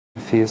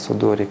في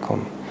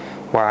صدوركم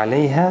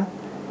وعليها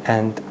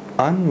and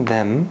on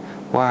them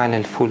وعلى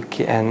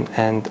الفلك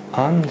and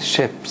on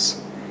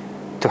ships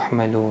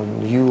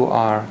تحملون you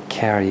are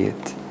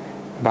carried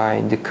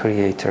by the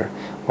Creator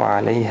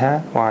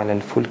وعليها وعلى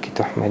الفلك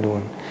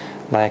تحملون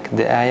like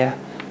the ayah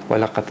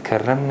ولقد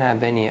كرمنا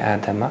بني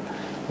آدم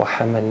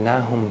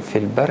وحملناهم في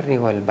البر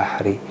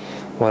والبحر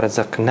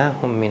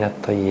ورزقناهم من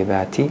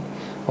الطيبات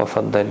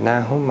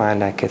وفضلناهم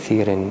على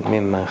كثير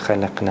ممن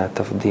خلقنا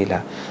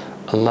تفضيلا.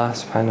 Allah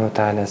subhanahu wa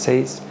ta'ala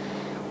says,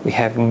 we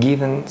have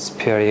given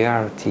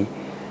superiority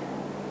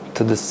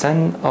to the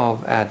son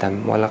of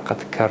Adam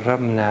وَلَقَدْ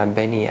كَرَّمْنَا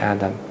بَنِي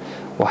آدَمَ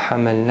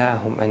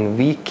وَحَمَلْنَاهُمْ and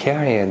we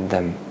carried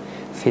them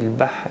في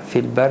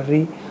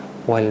البر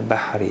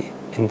والبحر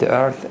in the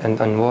earth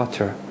and on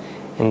water,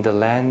 in the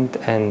land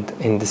and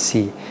in the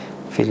sea,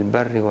 في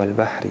البر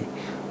والبحر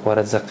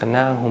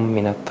وَرَزَقْنَاهُمْ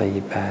مِنَ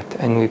الطَّيِّبَاتِ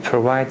and we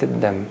provided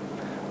them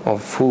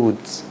of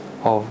foods,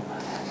 of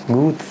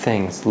good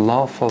things,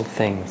 lawful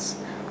things,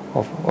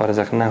 of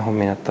وَرَزَقْنَاهُمْ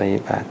مِنَ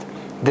الطَّيِّبَاتِ.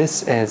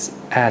 This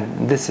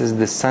is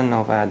the son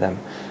of Adam.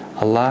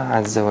 Allah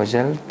Azza wa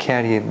Jal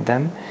carried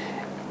them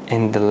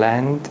in the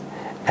land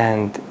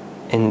and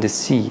in the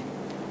sea.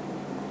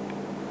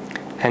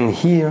 And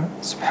here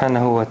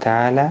subhanahu wa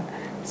ta'ala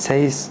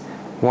says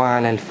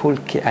وَعَلَى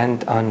الْفُلْكِ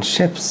and on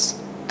ships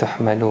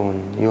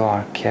تُحْمَلُونَ you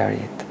are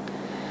carried.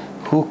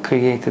 Who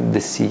created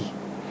the sea?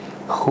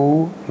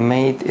 Who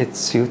made it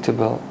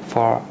suitable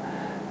for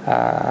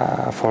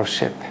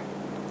ship,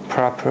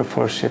 proper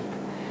for ship?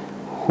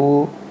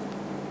 Who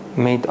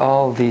made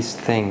all these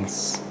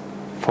things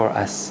for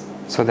us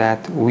so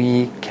that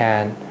we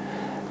can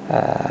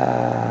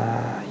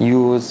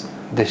use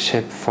the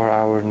ship for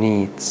our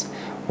needs?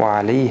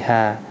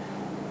 وَعَلَيْهَا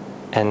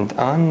and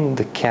on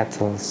the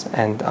cattle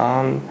and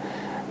on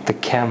the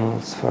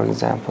camels, for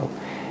example,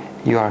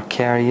 you are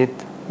carried.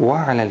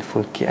 وَعَلَى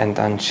الْفُلْكِ and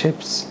on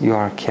ships you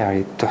are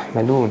carried.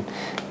 تُحْمَلُونَ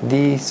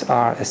these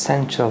are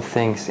essential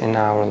things in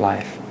our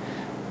life.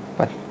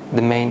 But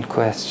the main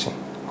question,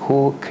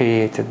 who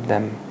created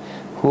them?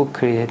 Who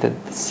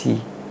created the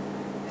sea?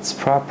 It's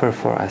proper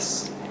for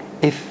us.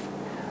 If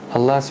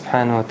Allah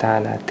subhanahu wa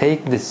ta'ala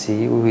take the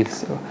sea, we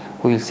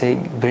will say,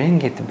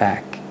 bring it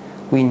back.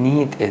 We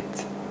need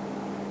it.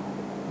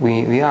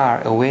 We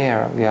are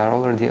aware, we are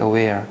already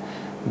aware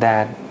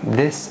that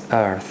this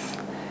earth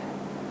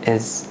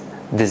is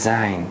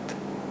designed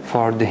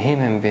for the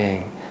human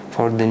being,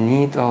 for the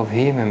need of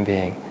human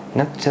being,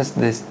 not just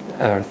this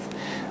earth,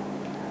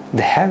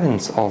 the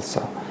heavens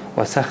also.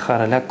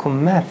 وَسَخَّرَ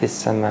لَكُم مَا فِي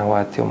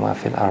السَّمَاوَاتِ وَمَا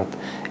فِي الْأَرْضِ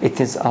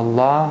it is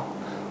Allah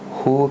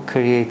who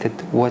created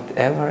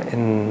whatever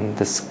in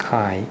the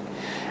sky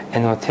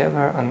and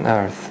whatever on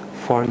earth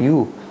for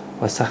you.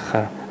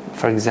 وَسَخَّرَ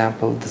for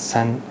example the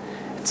sun,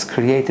 it's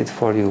created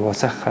for you.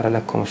 وَسَخَّرَ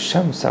لَكُمُ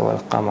الشَّمْسَ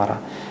وَالْقَمَرَ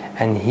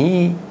and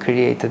He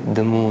created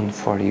the moon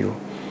for you.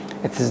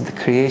 It is the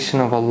creation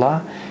of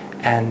Allah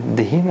and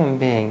the human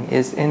being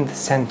is in the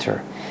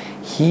center.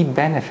 He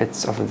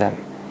benefits of them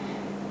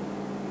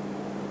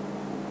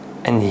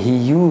and He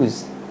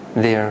used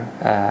their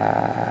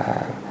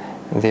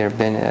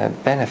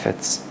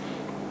benefits.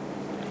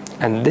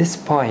 At this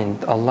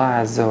point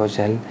Allah Azza wa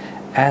Jal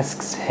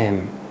asks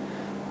him,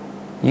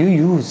 you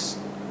use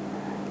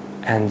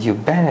and you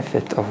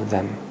benefit of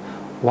them,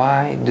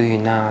 why do you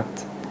not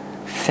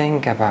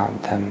think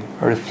about them,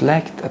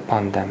 reflect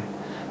upon them?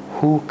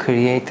 Who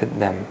created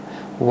them?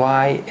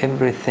 Why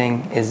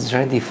everything is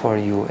ready for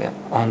you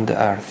on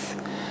the earth?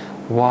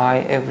 Why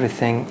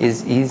everything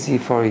is easy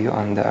for you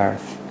on the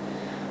earth?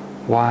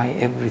 Why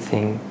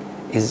everything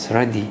is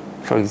ready?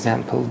 For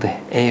example, the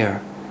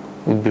air,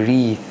 we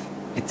breathe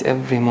it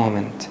every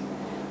moment.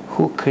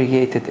 Who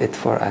created it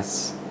for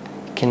us?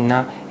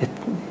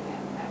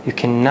 You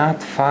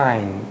cannot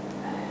find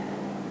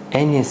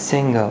any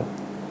single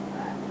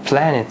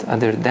planet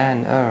other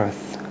than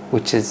Earth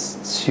which is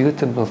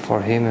suitable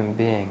for human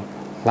being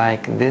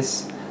like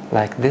this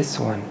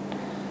one.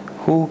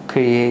 Who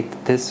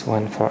created this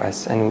one for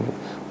us and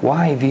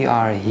why we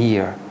are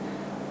here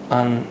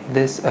on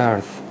this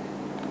earth,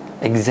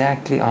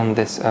 exactly on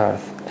this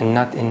earth and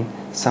not in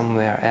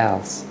somewhere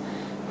else?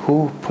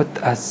 Who put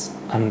us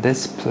on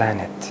this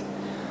planet?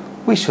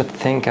 We should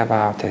think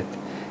about it,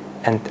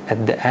 and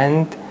at the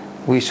end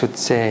we should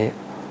say,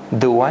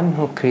 the one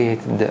who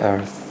created the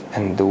earth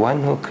and the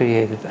one who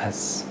created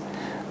us,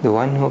 the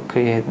one who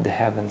created the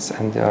heavens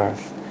and the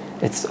earth,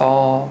 it's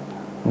all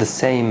the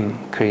same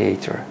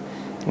Creator,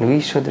 and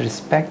we should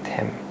respect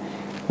Him.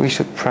 We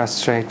should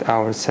prostrate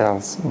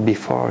ourselves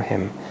before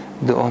Him,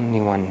 the only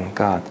one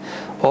God.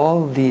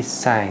 All these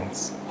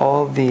signs,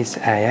 all these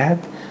ayat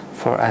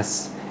for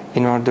us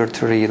in order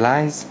to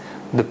realize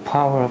the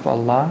power of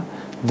Allah,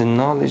 the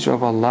knowledge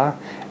of Allah,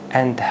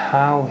 and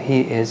how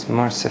He is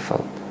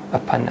merciful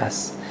upon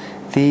us.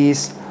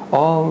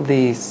 All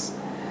these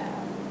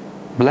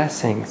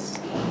blessings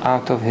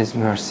out of His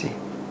mercy,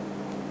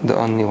 the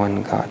only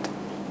one God.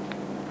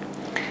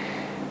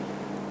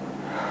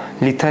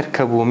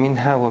 لِتَرْكَبُوا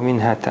مِنْهَا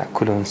وَمِنْهَا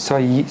تَأْكُلُونَ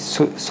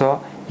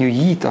so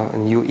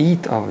you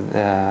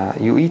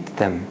eat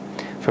them.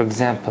 For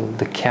example,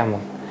 the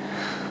camel.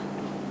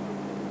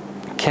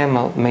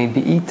 Camel may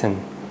be eaten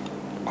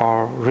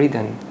or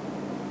ridden,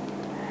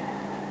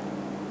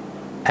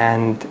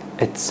 and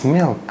its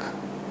milk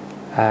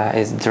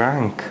is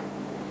drunk.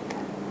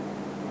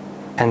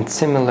 And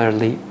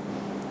similarly,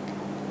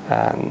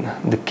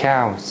 the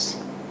cows.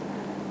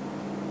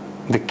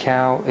 The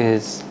cow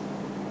is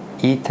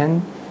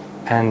eaten,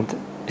 and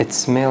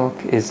its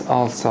milk is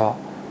also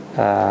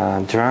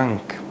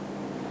drunk.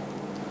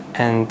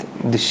 And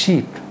the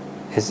sheep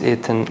is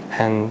eaten,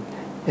 and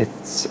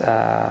its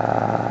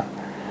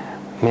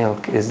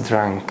milk is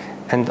drunk.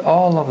 And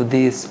all of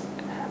these,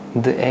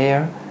 the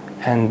air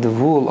and the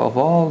wool of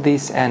all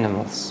these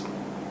animals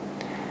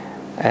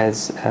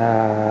as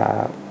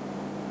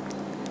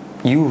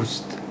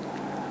used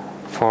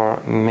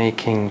for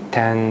making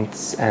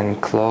tents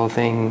and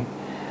clothing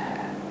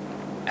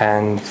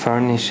and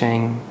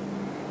furnishing.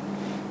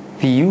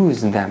 We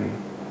use them,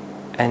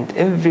 and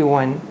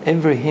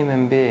every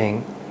human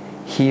being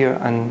here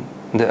on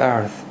the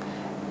earth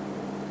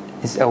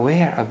is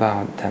aware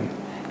about them.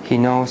 He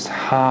knows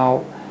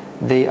how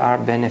they are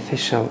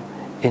beneficial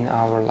in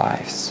our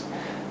lives.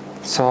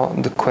 So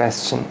the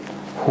question,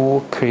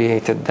 who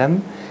created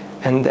them?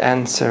 And the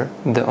answer,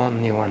 the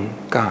only one,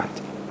 God.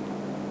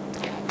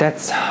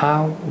 That's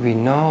how we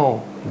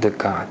know the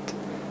God,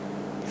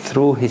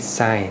 through His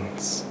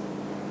signs.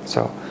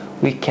 So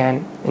we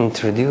can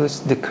introduce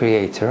the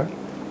Creator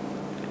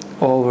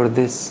over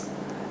these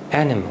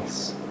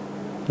animals.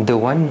 The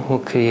one who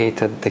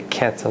created the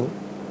cattle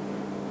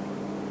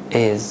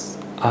is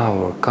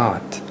our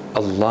God.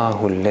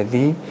 Allahu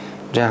alladhi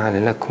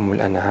ja'ala lakum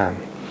al-an'am.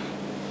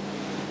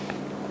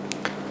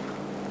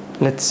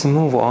 Let's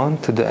move on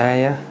to the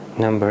ayah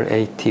number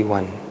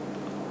 81.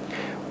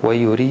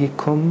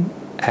 وَيُرِيكُمْ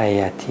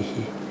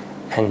آيَاتِهِ,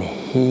 and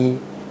He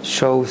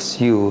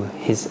shows you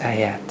His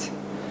ayat.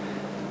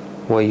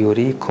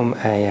 وَيُرِيكُمْ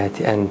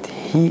آيَاتِهِ, and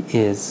He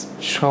is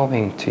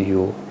showing to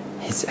you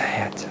His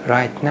ayat.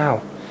 Right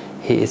now,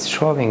 He is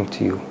showing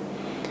to you.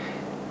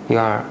 You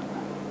are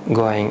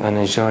going on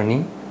a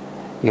journey,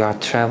 you are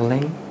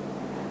traveling,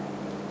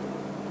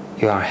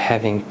 you are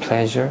having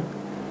pleasure,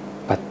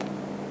 but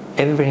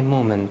every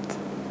moment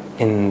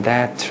in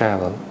that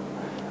travel,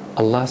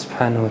 Allah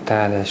subhanahu wa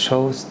ta'ala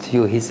shows to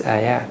you His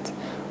ayat.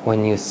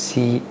 When you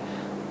see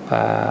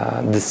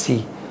the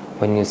sea,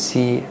 when you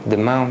see the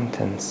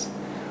mountains,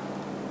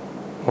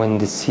 when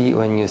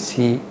you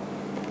see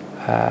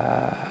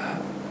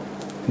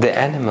the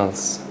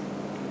animals,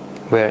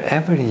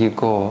 wherever you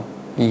go,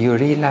 you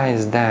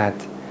realize that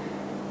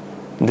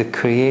the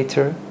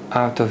Creator,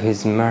 out of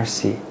His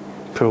mercy,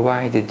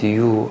 provided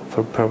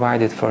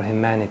for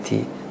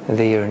humanity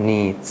their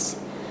needs.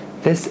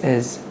 This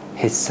is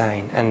His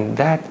sign, and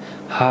that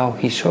how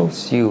He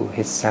shows you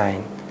His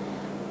sign.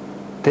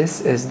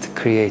 This is the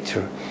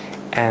Creator,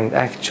 and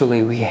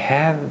actually we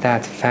have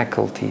that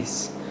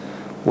faculties.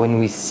 When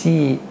we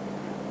see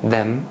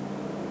them,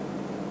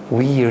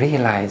 we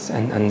realize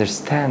and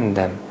understand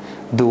them.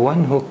 The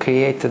one who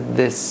created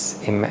this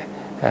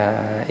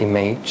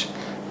image,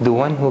 the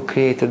one who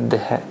created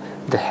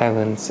the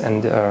heavens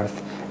and the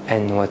earth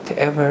and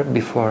whatever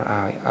before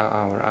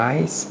our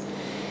eyes,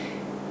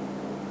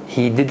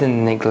 He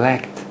didn't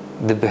neglect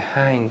the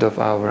behind of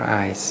our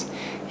eyes.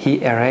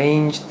 He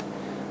arranged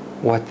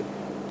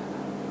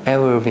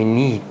whatever we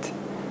need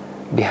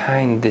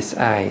behind these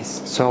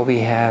eyes. So we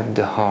have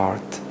the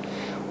heart,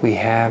 we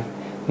have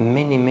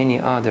many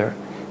other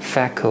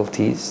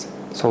faculties,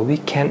 so we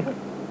can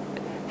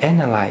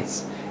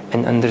analyze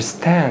and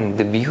understand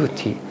the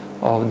beauty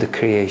of the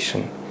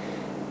creation.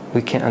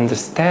 We can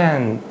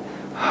understand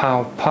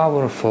how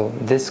powerful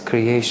this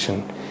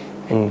creation,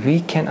 and we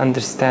can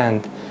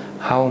understand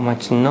how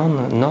much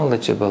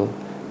knowledgeable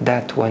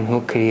that one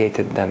who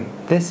created them.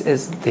 This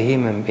is the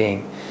human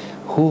being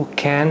who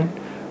can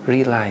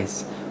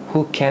realize,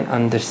 who can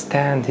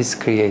understand his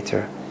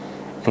Creator,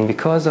 and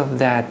because of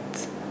that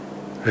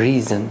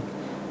reason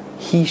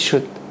he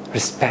should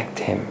respect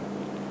Him.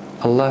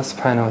 Allah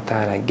subhanahu wa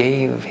ta'ala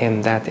gave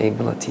him that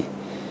ability,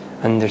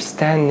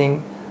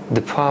 understanding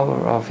the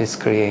power of his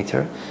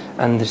Creator,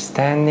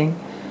 understanding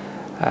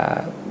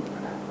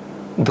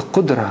the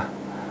qudra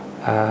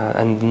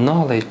and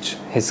knowledge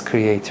his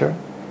Creator.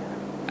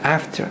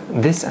 After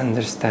this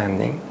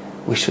understanding,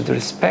 we should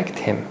respect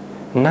Him,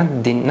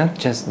 not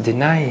just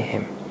deny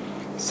Him.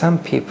 Some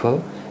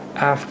people,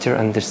 after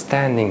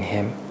understanding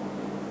Him,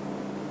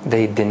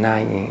 they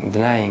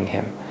denying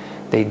Him,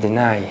 they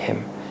deny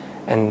Him,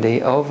 and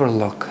they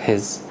overlook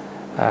His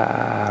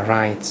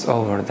rights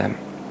over them.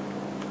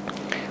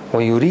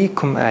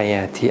 وَيُرِيكُمْ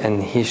آيَاتِ,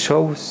 and He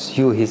shows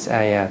you His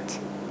ayat.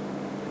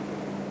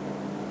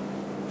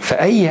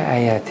 فَأَيَّ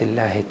آيَاتِ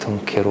اللَّهِ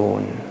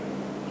تُنْكِرُونَ,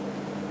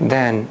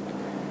 then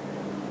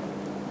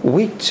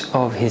which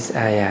of His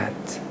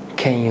ayat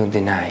can you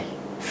deny?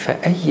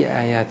 فَأَيَّ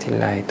آيَاتِ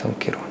اللَّهِ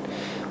تُنْكِرُونَ,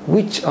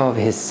 which of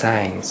His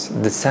signs,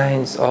 the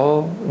signs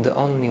of the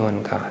only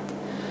one God,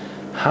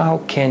 how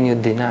can you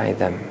deny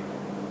them?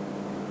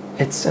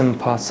 It's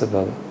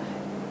impossible.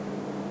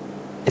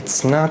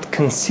 It's not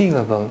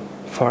conceivable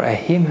for a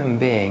human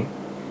being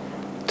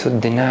to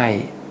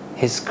deny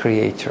his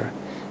creator,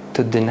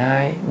 to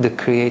deny the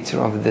creator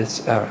of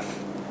this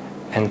earth,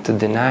 and to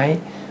deny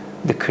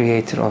the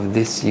creator of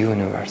this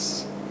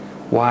universe,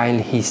 while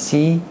he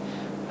see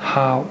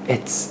how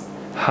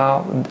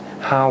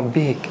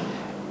big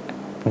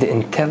the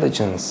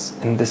intelligence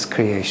in this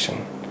creation.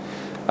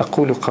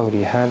 أقول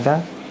قولي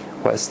هذا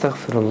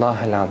وأستغفر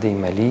الله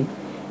العظيم لي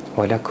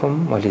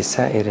ولكم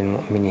ولسائر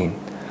المؤمنين.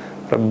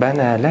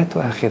 ربنا لا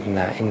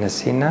تؤاخذنا إن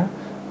نسينا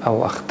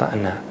أو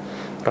أخطأنا.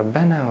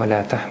 ربنا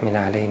ولا تحمل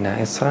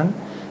علينا إصرا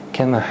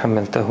كما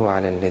حملته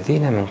على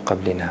الذين من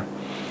قبلنا.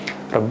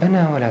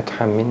 ربنا ولا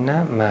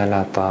تحملنا ما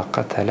لا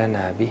طاقة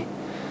لنا به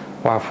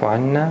واعف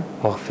عنا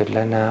واغفر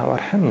لنا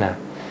وارحمنا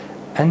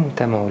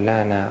أنت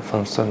مولانا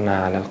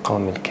فانصرنا على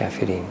القوم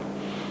الكافرين.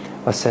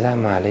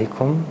 والسلام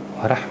عليكم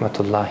ورحمة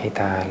الله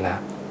تعالى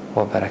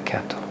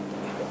وبركاته.